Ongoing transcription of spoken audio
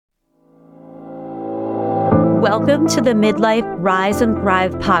Welcome to the Midlife Rise and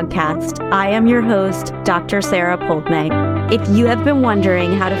Thrive podcast. I am your host, Dr. Sarah Poldney. If you have been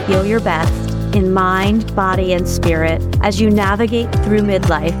wondering how to feel your best in mind, body, and spirit as you navigate through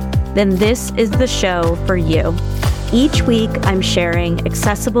midlife, then this is the show for you. Each week, I'm sharing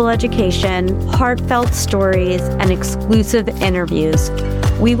accessible education, heartfelt stories, and exclusive interviews.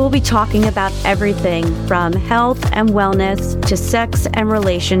 We will be talking about everything from health and wellness to sex and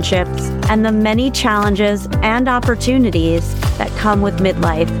relationships and the many challenges and opportunities that come with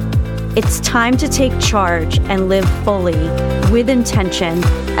midlife. It's time to take charge and live fully with intention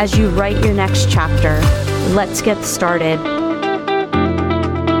as you write your next chapter. Let's get started.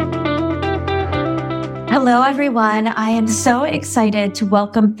 Hello, everyone. I am so excited to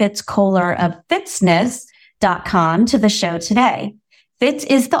welcome Fitz Koehler of Fitzness.com to the show today. Fitz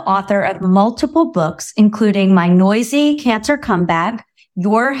is the author of multiple books, including My Noisy Cancer Comeback,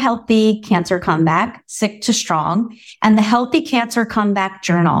 Your Healthy Cancer Comeback, Sick to Strong, and the Healthy Cancer Comeback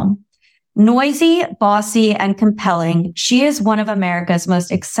Journal. Noisy, bossy, and compelling, she is one of America's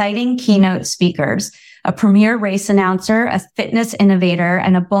most exciting keynote speakers, a premier race announcer, a fitness innovator,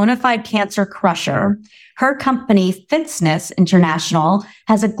 and a bona fide cancer crusher. Her company, Fitzness International,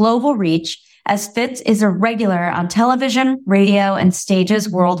 has a global reach, as Fitz is a regular on television, radio, and stages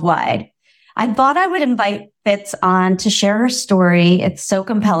worldwide. I thought I would invite Fitz on to share her story. It's so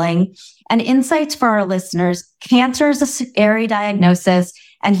compelling, and insights for our listeners. Cancer is a scary diagnosis,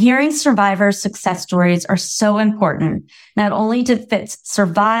 and hearing survivors' success stories are so important. Not only did Fitz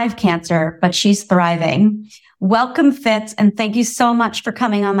survive cancer, but she's thriving. Welcome, Fitz, and thank you so much for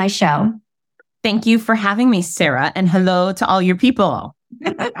coming on my show. Thank you for having me, Sarah, and hello to all your people.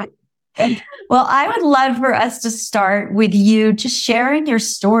 Well, I would love for us to start with you just sharing your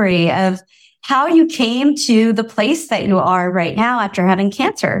story of how you came to the place that you are right now after having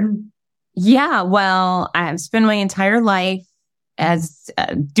cancer. Yeah, well, I've spent my entire life as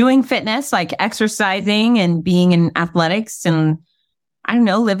doing fitness, like exercising and being in athletics and, I don't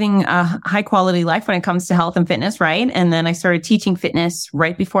know, living a high quality life when it comes to health and fitness, right? And then I started teaching fitness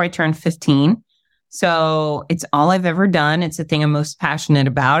right before I turned 15. So it's all I've ever done. It's the thing I'm most passionate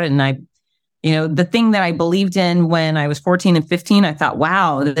about. And the thing that I believed in when I was 14 and 15, I thought,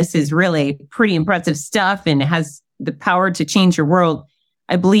 wow, this is really pretty impressive stuff and it has the power to change your world.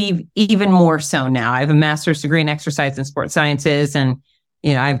 I believe even more so now. I have a master's degree in exercise and sports sciences. And,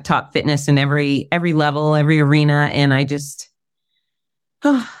 I've taught fitness in every level, every arena. And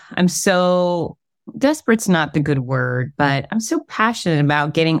I'm so desperate's not the good word, but I'm so passionate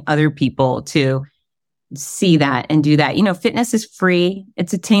about getting other people to see that and do that. Fitness is free.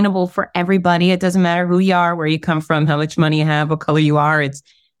 It's attainable for everybody. It doesn't matter who you are, where you come from, how much money you have, what color you are. It's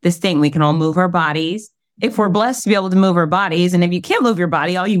this thing. We can all move our bodies. If we're blessed to be able to move our bodies, and if you can't move your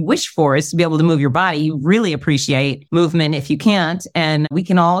body, all you wish for is to be able to move your body. You really appreciate movement if you can't. And we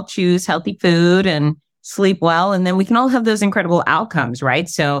can all choose healthy food and sleep well. And then we can all have those incredible outcomes, right?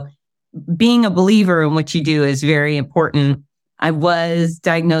 So being a believer in what you do is very important. I was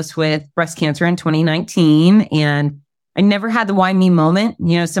diagnosed with breast cancer in 2019, and I never had the why me moment.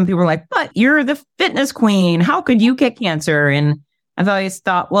 Some people were like, but you're the fitness queen. How could you get cancer? And I've always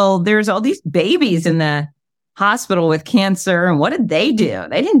thought, well, there's all these babies in the hospital with cancer. And what did they do?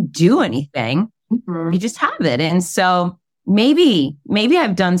 They didn't do anything. You just have it. And so maybe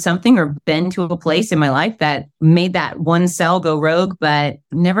I've done something or been to a place in my life that made that one cell go rogue, but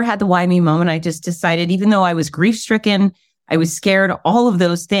never had the why me moment. I just decided, even though I was grief stricken, I was scared, all of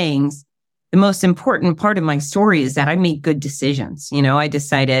those things. The most important part of my story is that I made good decisions. I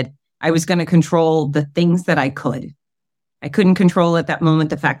decided I was going to control the things that I could. I couldn't control at that moment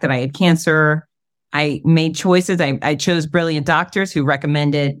the fact that I had cancer. I made choices. I chose brilliant doctors who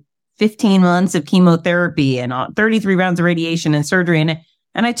recommended 15 months of chemotherapy and 33 rounds of radiation and surgery. And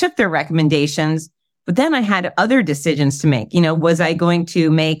I took their recommendations. But then I had other decisions to make. Was I going to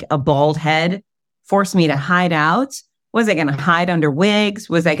make a bald head force me to hide out? Was I going to hide under wigs?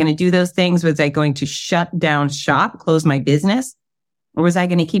 Was I going to do those things? Was I going to shut down shop, close my business? Or was I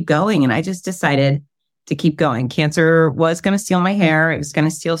going to keep going? And I just decided to keep going. Cancer was going to steal my hair. It was going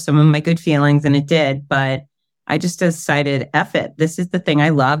to steal some of my good feelings, and it did. But I just decided, F it. This is the thing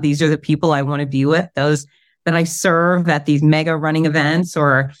I love. These are the people I want to be with, those that I serve at these mega running events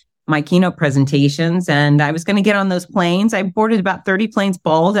or my keynote presentations. And I was going to get on those planes. I boarded about 30 planes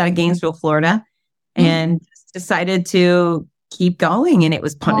bald out of Gainesville, Florida, and decided to keep going. And it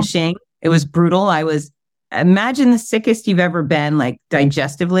was punishing. It was brutal. Imagine the sickest you've ever been, like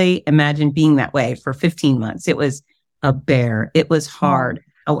digestively. Imagine being that way for 15 months. It was a bear. It was hard.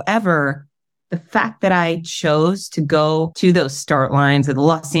 However, the fact that I chose to go to those start lines of the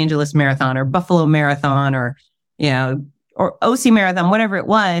Los Angeles Marathon or Buffalo Marathon or or OC Marathon, whatever it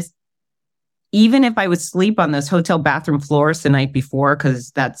was, even if I would sleep on those hotel bathroom floors the night before,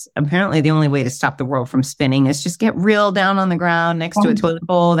 because that's apparently the only way to stop the world from spinning, is just get real down on the ground next to a toilet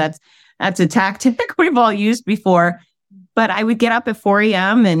bowl. That's a tactic we've all used before. But I would get up at 4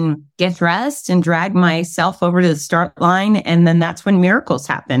 a.m. and get dressed and drag myself over to the start line. And then that's when miracles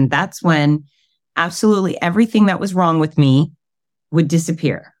happened. That's when absolutely everything that was wrong with me would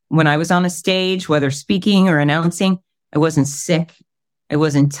disappear. When I was on a stage, whether speaking or announcing, I wasn't sick. I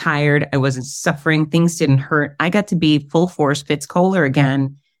wasn't tired. I wasn't suffering. Things didn't hurt. I got to be full force Fitz Koehler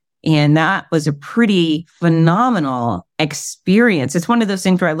again. And that was a pretty phenomenal experience. It's one of those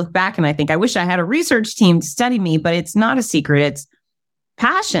things where I look back and I think, I wish I had a research team to study me, but it's not a secret. It's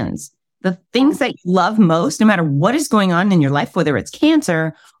passions. The things that you love most, no matter what is going on in your life, whether it's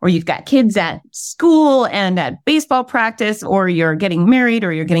cancer or you've got kids at school and at baseball practice, or you're getting married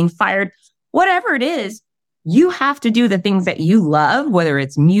or you're getting fired, whatever it is, you have to do the things that you love, whether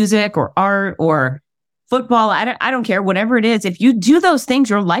it's music or art or football. I don't care, whatever it is. If you do those things,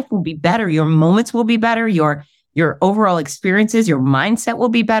 your life will be better. Your moments will be better. Your overall experiences, your mindset will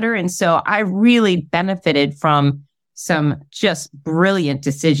be better. And so I really benefited from some just brilliant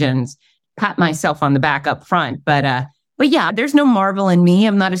decisions. Pat myself on the back up front. But yeah, there's no Marvel in me.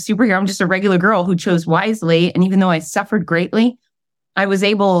 I'm not a superhero. I'm just a regular girl who chose wisely. And even though I suffered greatly, I was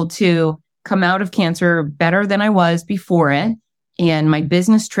able to come out of cancer better than I was before it. And my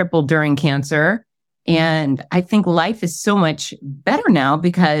business tripled during cancer. And I think life is so much better now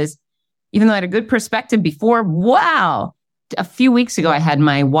because even though I had a good perspective before, wow, a few weeks ago, I had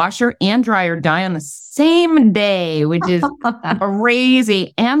my washer and dryer die on the same day, which is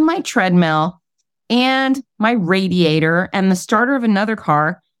crazy, and my treadmill and my radiator and the starter of another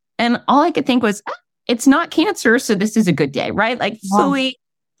car. And all I could think was, it's not cancer, so this is a good day, right? Like, fully,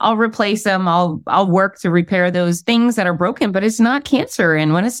 I'll replace them. I'll work to repair those things that are broken, but it's not cancer.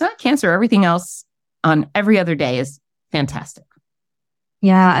 And when it's not cancer, everything else on every other day is fantastic.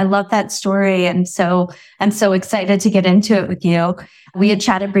 Yeah, I love that story. And so I'm so excited to get into it with you. We had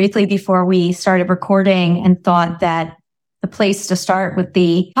chatted briefly before we started recording and thought that the place to start with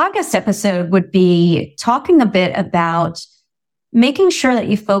the podcast episode would be talking a bit about making sure that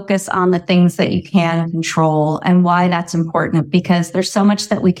you focus on the things that you can control and why that's important, because there's so much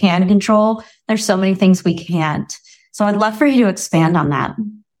that we can control. There's so many things we can't. So I'd love for you to expand on that.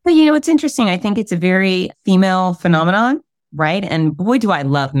 But it's interesting. I think it's a very female phenomenon. Right. And boy, do I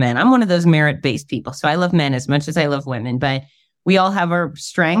love men. I'm one of those merit-based people. So I love men as much as I love women, but we all have our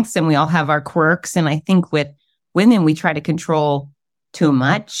strengths and we all have our quirks. And I think with women, we try to control too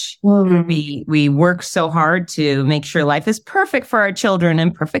much. We work so hard to make sure life is perfect for our children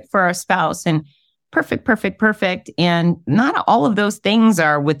and perfect for our spouse and perfect. And not all of those things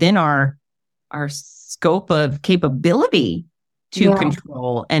are within our scope of capability to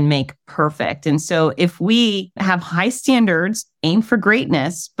control and make perfect. And so if we have high standards, aim for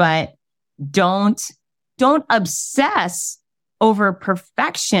greatness, but don't obsess over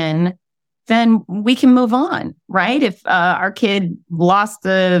perfection, then we can move on, right? If our kid lost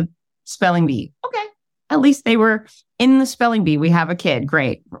the spelling bee, okay, at least they were in the spelling bee. We have a kid,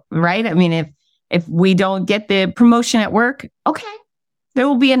 great, right? I mean, if we don't get the promotion at work, okay, there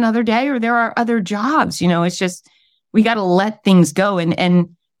will be another day, or there are other jobs. It's just, we got to let things go.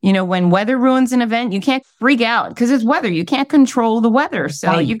 And when weather ruins an event, you can't freak out because it's weather. You can't control the weather.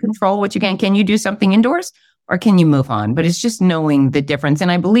 So you control what you can. Can you do something indoors or can you move on? But it's just knowing the difference.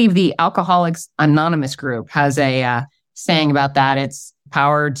 And I believe the Alcoholics Anonymous group has a saying about that. It's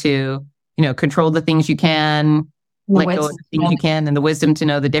power to, control the things you can, let go of the things you can, and the wisdom to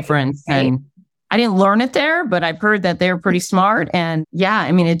know the difference. Right. And I didn't learn it there, but I've heard that they're pretty smart. And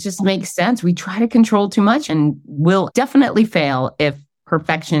it just makes sense. We try to control too much and we'll definitely fail if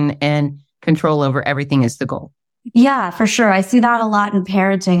perfection and control over everything is the goal. Yeah, for sure. I see that a lot in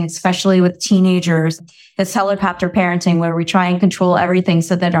parenting, especially with teenagers. This helicopter parenting where we try and control everything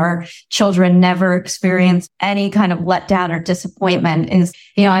so that our children never experience any kind of letdown or disappointment is,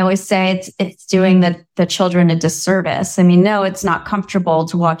 I always say it's doing the children a disservice. I mean, no, it's not comfortable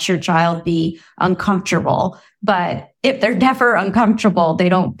to watch your child be uncomfortable, but if they're never uncomfortable, they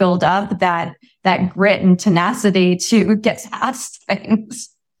don't build up that grit and tenacity to get past things.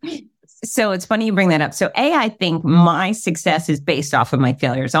 So it's funny you bring that up. So I think my success is based off of my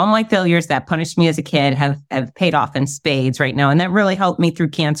failures. All my failures that punished me as a kid have paid off in spades right now. And that really helped me through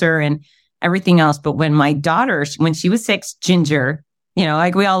cancer and everything else. But when my daughter, when she was 6, Ginger,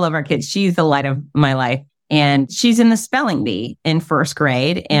 like we all love our kids, she's the light of my life. And she's in the spelling bee in first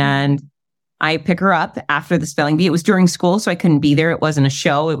grade. And I pick her up after the spelling bee. It was during school, so I couldn't be there. It wasn't a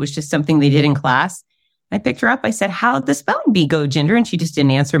show. It was just something they did in class. I picked her up. I said, how'd the spelling bee go, Ginger? And she just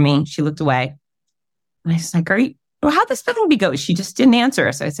didn't answer me. She looked away. And I was like, how'd the spelling bee go? She just didn't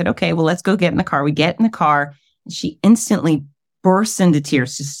answer. So I said, okay, well, let's go get in the car. We get in the car and she instantly bursts into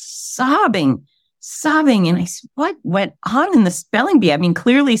tears, just sobbing. And I said, what went on in the spelling bee? I mean,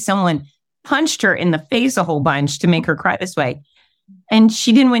 clearly someone punched her in the face a whole bunch to make her cry this way. And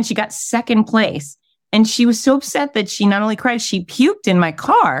she didn't win. She got second place. And she was so upset that she not only cried, she puked in my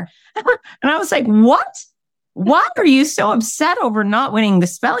car. And I was like, what? Why are you so upset over not winning the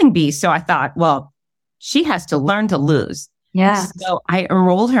spelling bee? So I thought, well, she has to learn to lose. Yeah. So I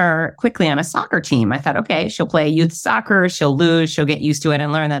enrolled her quickly on a soccer team. I thought, okay, she'll play youth soccer. She'll lose. She'll get used to it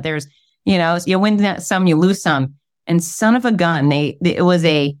and learn that there's, you win some, you lose some. And son of a gun, it was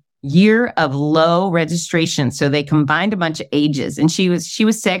a year of low registration. So they combined a bunch of ages and she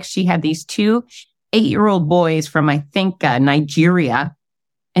was 6. She had these 2 8-year-old boys from, I think, Nigeria,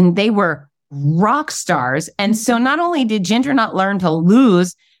 and they were rock stars. And so not only did Ginger not learn to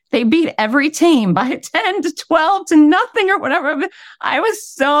lose, they beat every team by 10 to 12 to nothing or whatever. I was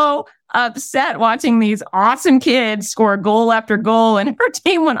so upset watching these awesome kids score goal after goal, and her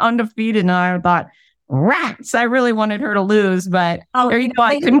team went undefeated. And I thought, rats, I really wanted her to lose, but there you go.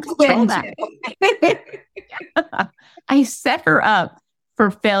 I couldn't control that. I set her up for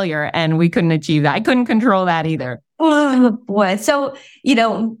failure and we couldn't achieve that. I couldn't control that either. Oh boy. So,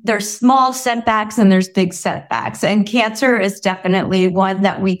 there's small setbacks and there's big setbacks, and cancer is definitely one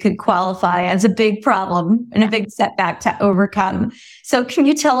that we could qualify as a big problem and a big setback to overcome. So can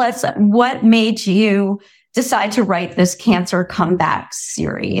you tell us what made you decide to write this Cancer Comeback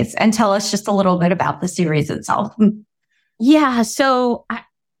series, and tell us just a little bit about the series itself? Yeah. So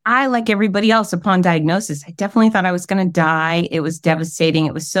I, like everybody else, upon diagnosis, I definitely thought I was going to die. It was devastating.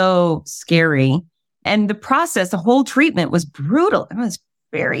 It was so scary. And the process, the whole treatment was brutal. It was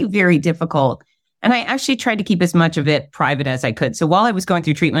very, very difficult. And I actually tried to keep as much of it private as I could. So while I was going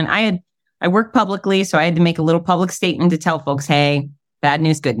through treatment, I worked publicly. So I had to make a little public statement to tell folks, hey, bad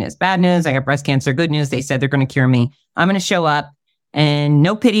news, good news. Bad news, I got breast cancer. Good news, they said they're going to cure me. I'm going to show up and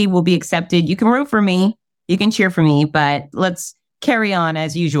no pity will be accepted. You can root for me. You can cheer for me, but let's carry on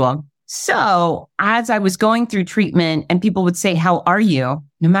as usual. So as I was going through treatment and people would say, how are you?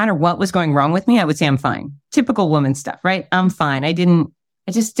 No matter what was going wrong with me, I would say, I'm fine. Typical woman stuff, right? I'm fine. I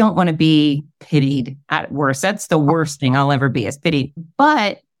just don't want to be pitied at worst. That's the worst thing I'll ever be, is pitied.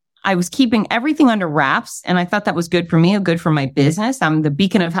 But I was keeping everything under wraps. And I thought that was good for me, good for my business. I'm the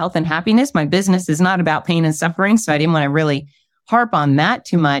beacon of health and happiness. My business is not about pain and suffering. So I didn't want to really harp on that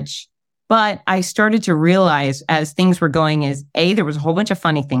too much. But I started to realize as things were going is, there was a whole bunch of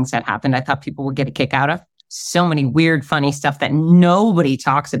funny things that happened. I thought people would get a kick out of. So many weird, funny stuff that nobody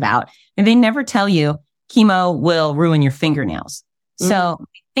talks about. And they never tell you chemo will ruin your fingernails. Mm-hmm. So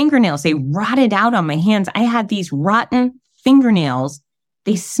fingernails, they rotted out on my hands. I had these rotten fingernails.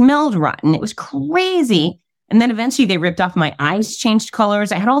 They smelled rotten. It was crazy. And then eventually they ripped off my eyes, changed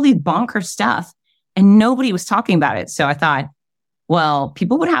colors. I had all these bonker stuff and nobody was talking about it. So I thought, well,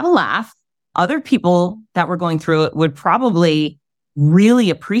 people would have a laugh. Other people that were going through it would probably really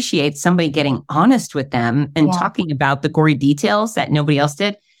appreciate somebody getting honest with them and talking about the gory details that nobody else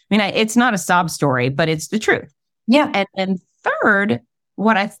did. I mean, it's not a sob story, but it's the truth. Yeah. And third,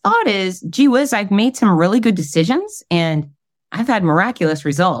 what I thought is, gee whiz, I've made some really good decisions and I've had miraculous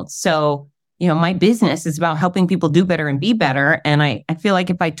results. So, my business is about helping people do better and be better. And I feel like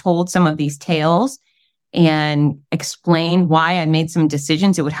if I told some of these tales and explain why I made some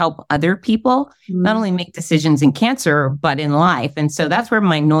decisions, it would help other people not only make decisions in cancer, but in life. And so that's where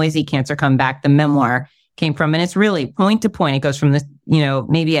my Noisy Cancer Comeback, the memoir, came from. And it's really point to point. It goes from this,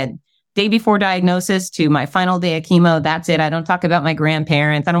 maybe a day before diagnosis to my final day of chemo. That's it. I don't talk about my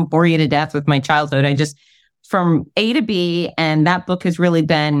grandparents. I don't bore you to death with my childhood. I just from A to B. And that book has really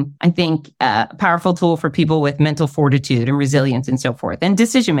been, I think, a powerful tool for people with mental fortitude and resilience and so forth and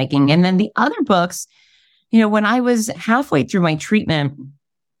decision making. And then the other books, when I was halfway through my treatment,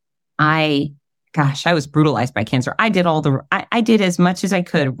 I was brutalized by cancer. I did as much as I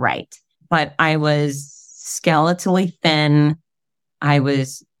could right, but I was skeletally thin. I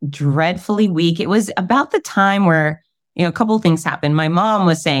was dreadfully weak. It was about the time where, a couple of things happened. My mom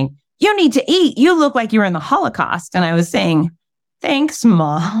was saying, you need to eat. You look like you're in the Holocaust. And I was saying, thanks,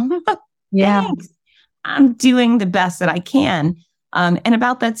 Mom. Yeah. Thanks. I'm doing the best that I can. And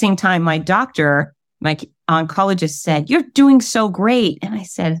about that same time, my doctor, my oncologist said, you're doing so great. And I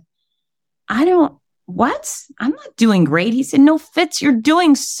said, what? I'm not doing great. He said, no, Fitz, you're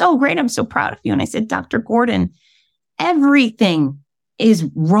doing so great. I'm so proud of you. And I said, Dr. Gordon, everything is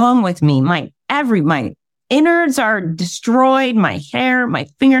wrong with me. My innards are destroyed, my hair, my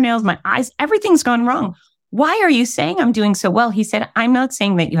fingernails, my eyes, everything's gone wrong. Why are you saying I'm doing so well? He said, I'm not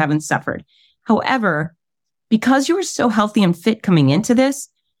saying that you haven't suffered. However, because you were so healthy and fit coming into this,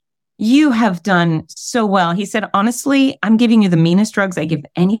 you have done so well. He said, honestly, I'm giving you the meanest drugs I give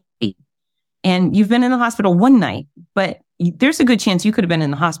anybody. And you've been in the hospital one night, but there's a good chance you could have been in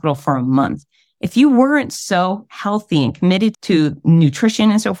the hospital for a month. If you weren't so healthy and committed to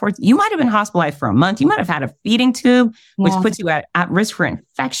nutrition and so forth, you might have been hospitalized for a month. You might have had a feeding tube, which puts you at risk for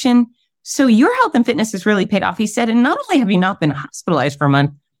infection. So your health and fitness has really paid off. He said, and not only have you not been hospitalized for a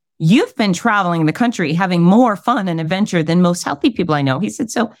month, you've been traveling the country, having more fun and adventure than most healthy people I know. He said,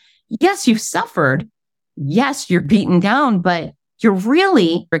 so yes, you've suffered. Yes, you're beaten down, but you're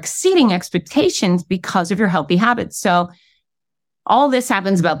really exceeding expectations because of your healthy habits. So all this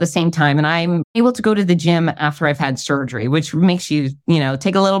happens about the same time. And I'm able to go to the gym after I've had surgery, which makes you,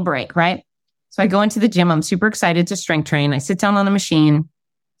 take a little break, right? So I go into the gym. I'm super excited to strength train. I sit down on the machine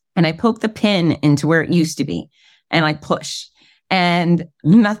and I poke the pin into where it used to be and I push and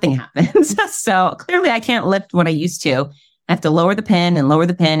nothing happens. So clearly I can't lift what I used to. I have to lower the pin and lower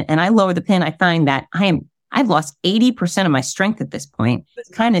the pin. And I lower the pin. I find that I've lost 80% of my strength at this point. It's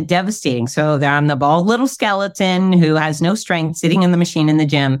kind of devastating. So I'm the bald little skeleton who has no strength sitting in the machine in the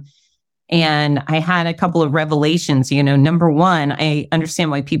gym. And I had a couple of revelations. Number one, I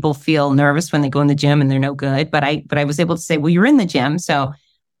understand why people feel nervous when they go in the gym and they're no good. But I was able to say, well, you're in the gym, so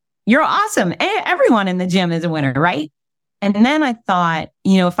you're awesome. Everyone in the gym is a winner, right? And then I thought,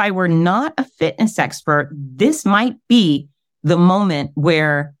 if I were not a fitness expert, this might be the moment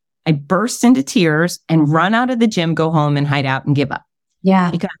where I burst into tears and run out of the gym, go home and hide out and give up. Yeah.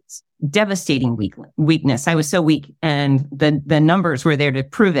 Because devastating weakness. I was so weak and the numbers were there to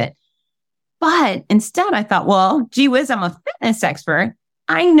prove it. But instead I thought, well, gee whiz, I'm a fitness expert.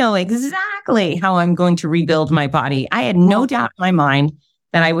 I know exactly how I'm going to rebuild my body. I had no doubt in my mind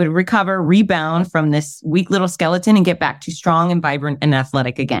that I would recover, rebound from this weak little skeleton and get back to strong and vibrant and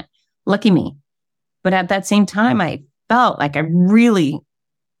athletic again. Lucky me. But at that same time, I felt like I really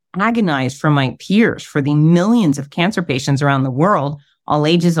agonized for my peers, for the millions of cancer patients around the world, all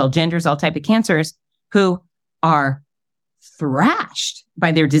ages, all genders, all type of cancers, who are thrashed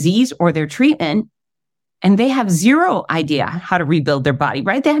by their disease or their treatment. And they have zero idea how to rebuild their body,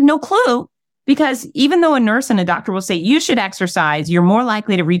 right? They have no clue, because even though a nurse and a doctor will say, you should exercise, you're more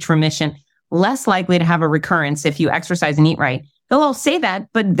likely to reach remission, less likely to have a recurrence if you exercise and eat right. They'll all say that,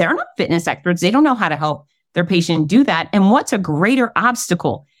 but they're not fitness experts. They don't know how to help their patient do that. And what's a greater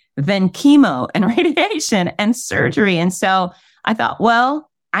obstacle than chemo and radiation and surgery? And so I thought, well,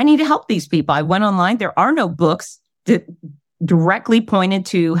 I need to help these people. I went online. There are no books that directly pointed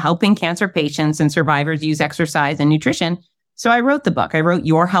to helping cancer patients and survivors use exercise and nutrition. So I wrote the book. I wrote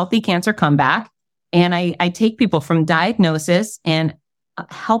Your Healthy Cancer Comeback. And I take people from diagnosis and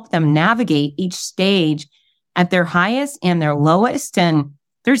help them navigate each stage at their highest and their lowest. And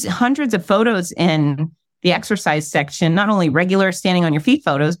there's hundreds of photos in the exercise section, not only regular standing on your feet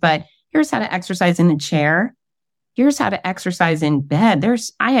photos, but here's how to exercise in a chair. Here's how to exercise in bed.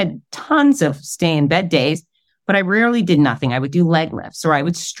 I had tons of stay in bed days, but I rarely did nothing. I would do leg lifts or I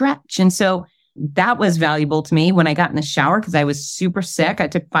would stretch. And so that was valuable to me when I got in the shower, because I was super sick. I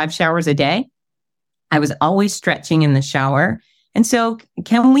took 5 showers a day. I was always stretching in the shower. And so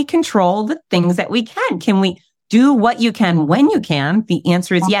can we control the things that we can? Can we do what you can when you can? The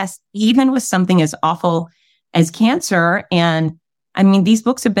answer is yes, even with something as awful as cancer. And I mean, these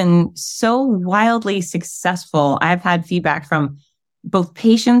books have been so wildly successful. I've had feedback from both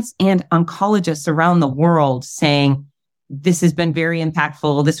patients and oncologists around the world saying, this has been very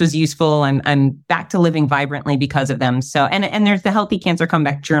impactful. This was useful. I'm back to living vibrantly because of them. So, and there's the Healthy Cancer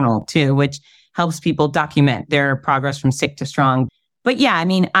Comeback Journal too, which helps people document their progress from sick to strong. But yeah, I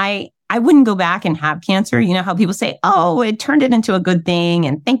mean, I wouldn't go back and have cancer. You know how people say, oh, it turned it into a good thing,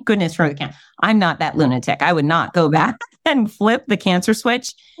 and thank goodness for the cancer. I'm not that lunatic. I would not go back and flip the cancer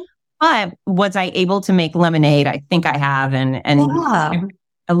switch. But was I able to make lemonade? I think I have. And yeah.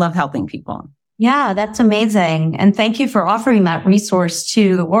 I love helping people. Yeah, that's amazing. And thank you for offering that resource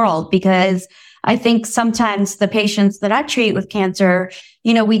to the world, because I think sometimes the patients that I treat with cancer,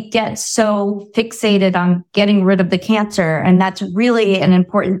 we get so fixated on getting rid of the cancer. And that's really an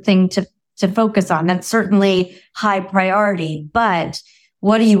important thing to focus on. That's certainly high priority. But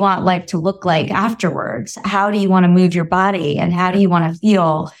what do you want life to look like afterwards? How do you want to move your body? And how do you want to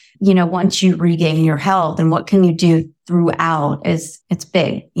feel, once you regain your health? And what can you do throughout? It's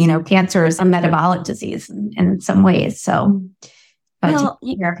big. Cancer is a metabolic disease in some ways. So, well,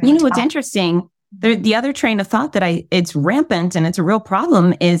 what's interesting, The other train of thought that it's rampant and it's a real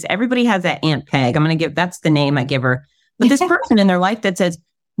problem is everybody has that Aunt Peg. That's the name I give her. But this person in their life that says,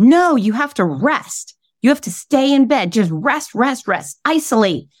 no, you have to rest. You have to stay in bed. Just rest,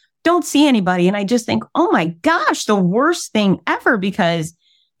 isolate. Don't see anybody. And I just think, oh my gosh, the worst thing ever, because,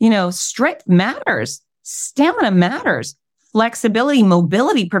 strength matters. Stamina matters. Flexibility,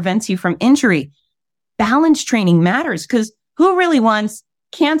 mobility prevents you from injury. Balance training matters, because who really wants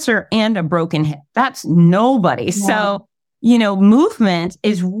cancer and a broken hip? That's nobody. Yeah. So, movement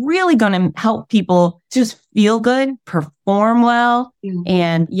is really going to help people just feel good, perform well. Mm-hmm.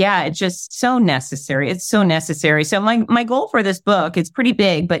 And it's just so necessary. It's so necessary. So my goal for this book, it's pretty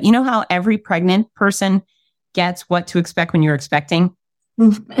big, but you know how every pregnant person gets what to expect when you're expecting?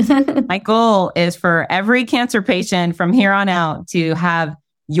 My goal is for every cancer patient from here on out to have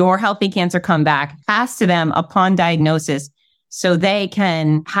your healthy cancer come back, passed to them upon diagnosis, so they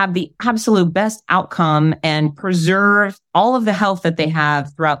can have the absolute best outcome and preserve all of the health that they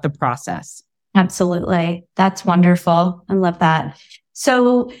have throughout the process. Absolutely. That's wonderful. I love that.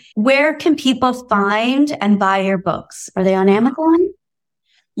 So where can people find and buy your books? Are they on Amazon?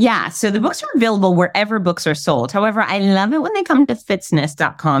 Yeah. So the books are available wherever books are sold. However, I love it when they come to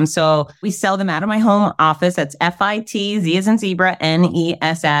fitzness.com. So we sell them out of my home office. That's FITZ as in zebra,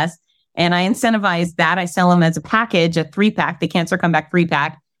 NESS. And I incentivize that. I sell them as a package, a 3-pack, the Cancer Comeback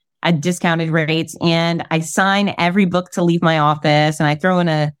 3-pack at discounted rates. And I sign every book to leave my office, and I throw in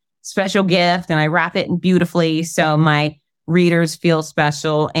a special gift and I wrap it beautifully so my readers feel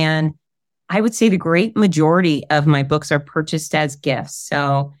special. And I would say the great majority of my books are purchased as gifts.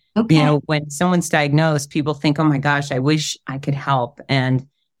 So, when someone's diagnosed, people think, oh my gosh, I wish I could help. And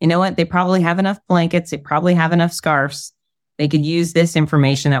you know what? They probably have enough blankets. They probably have enough scarves. They could use this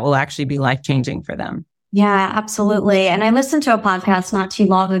information that will actually be life-changing for them. Yeah, absolutely. And I listened to a podcast not too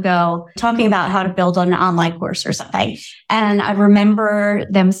long ago talking about how to build an online course or something. And I remember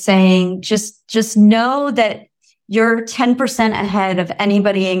them saying, just know that you're 10% ahead of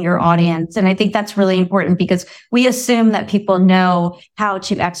anybody in your audience. And I think that's really important, because we assume that people know how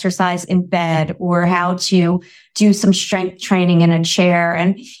to exercise in bed or how to do some strength training in a chair.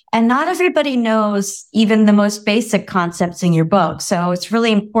 And not everybody knows even the most basic concepts in your book. So it's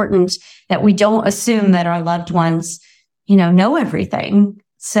really important that we don't assume that our loved ones, know everything.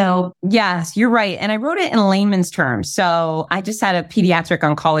 So yes, you're right. And I wrote it in layman's terms. So I just had a pediatric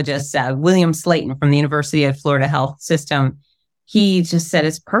oncologist, William Slayton from the University of Florida Health System. He just said,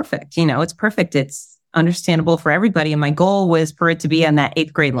 it's perfect. It's perfect. It's understandable for everybody. And my goal was for it to be on that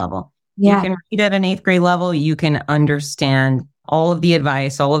 8th grade level. Yeah. You can read at an 8th grade level. You can understand all of the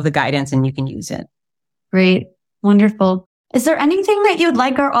advice, all of the guidance, and you can use it. Great. Wonderful. Is there anything that you'd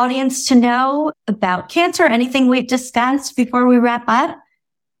like our audience to know about cancer? Anything we've discussed before we wrap up?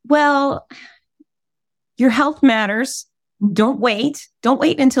 Well, your health matters. Don't wait. Don't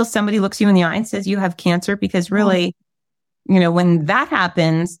wait until somebody looks you in the eye and says you have cancer, because really, when that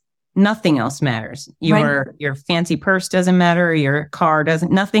happens, nothing else matters. Your fancy purse doesn't matter. Your car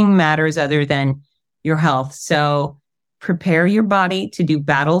doesn't. Nothing matters other than your health. So prepare your body to do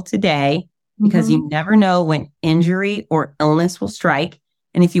battle today, because you never know when injury or illness will strike.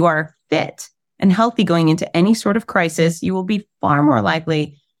 And if you are fit and healthy going into any sort of crisis, you will be far more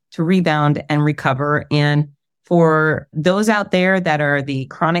likely to rebound and recover. And for those out there that are the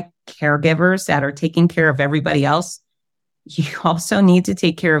chronic caregivers that are taking care of everybody else, you also need to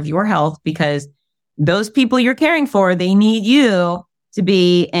take care of your health, because those people you're caring for, they need you to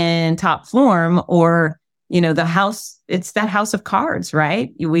be in top form, or, the house, it's that house of cards,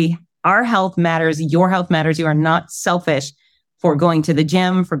 right? Our health matters. Your health matters. You are not selfish for going to the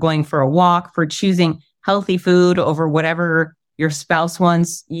gym, for going for a walk, for choosing healthy food over whatever your spouse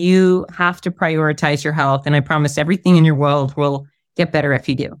wants. You have to prioritize your health. And I promise everything in your world will get better if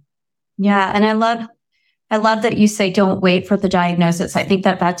you do. Yeah. And I love that you say, don't wait for the diagnosis. I think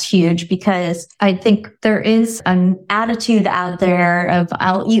that that's huge, because I think there is an attitude out there of,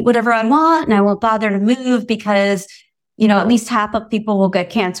 I'll eat whatever I want and I won't bother to move, because at least half of people will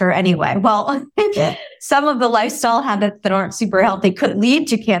get cancer anyway. Well, some of the lifestyle habits that aren't super healthy could lead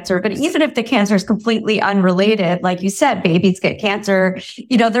to cancer. But even if the cancer is completely unrelated, like you said, babies get cancer.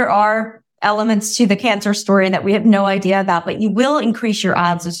 There are elements to the cancer story that we have no idea about, but you will increase your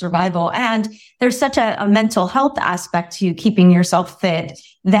odds of survival. And there's such a mental health aspect to keeping yourself fit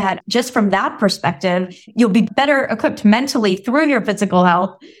that just from that perspective, you'll be better equipped mentally through your physical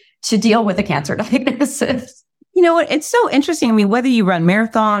health to deal with a cancer diagnosis. You know what? It's so interesting. I mean, whether you run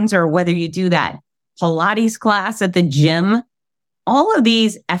marathons or whether you do that Pilates class at the gym, all of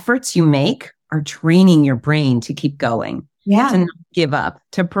these efforts you make are training your brain to keep going. to not give up,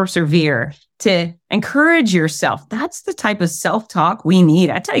 to persevere, to encourage yourself. That's the type of self-talk we need.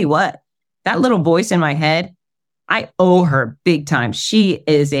 I tell you what, that little voice in my head, I owe her big time. She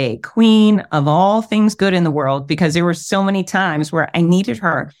is a queen of all things good in the world, because there were so many times where I needed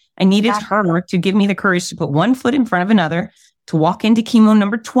her. I needed her to give me the courage to put one foot in front of another, to walk into chemo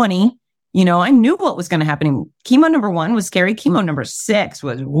number 20. I knew what was going to happen. Chemo number 1 was scary. Chemo number 6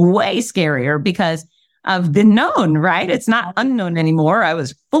 was way scarier because of the known, right? It's not unknown anymore. I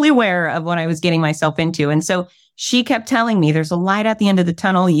was fully aware of what I was getting myself into. And so she kept telling me there's a light at the end of the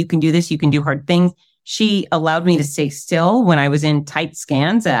tunnel. You can do this. You can do hard things. She allowed me to stay still when I was in tight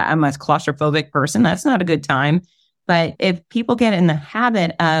scans. I'm a claustrophobic person. That's not a good time. But if people get in the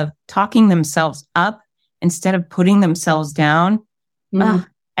habit of talking themselves up instead of putting themselves down,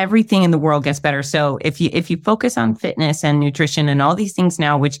 everything in the world gets better. So if you focus on fitness and nutrition and all these things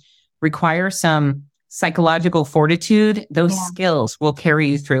now, which require some psychological fortitude, those skills will carry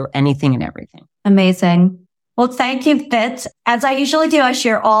you through anything and everything. Amazing. Well, thank you, Fitz. As I usually do, I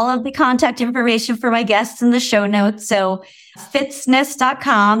share all of the contact information for my guests in the show notes. So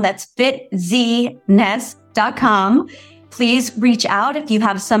fitzness.com, that's fitzness.com. Please reach out if you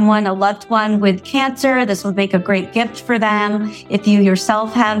have someone, a loved one with cancer. This will make a great gift for them. If you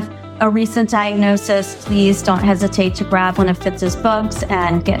yourself have a recent diagnosis, please don't hesitate to grab one of Fitz's books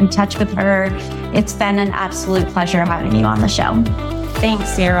and get in touch with her. It's been an absolute pleasure having you on the show. Thanks,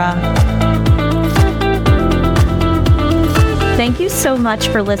 Sarah. Thank you so much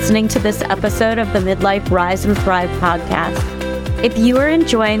for listening to this episode of the Midlife Rise and Thrive podcast. If you are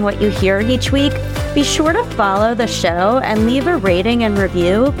enjoying what you hear each week, be sure to follow the show and leave a rating and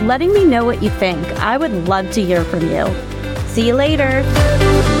review, letting me know what you think. I would love to hear from you. See you later.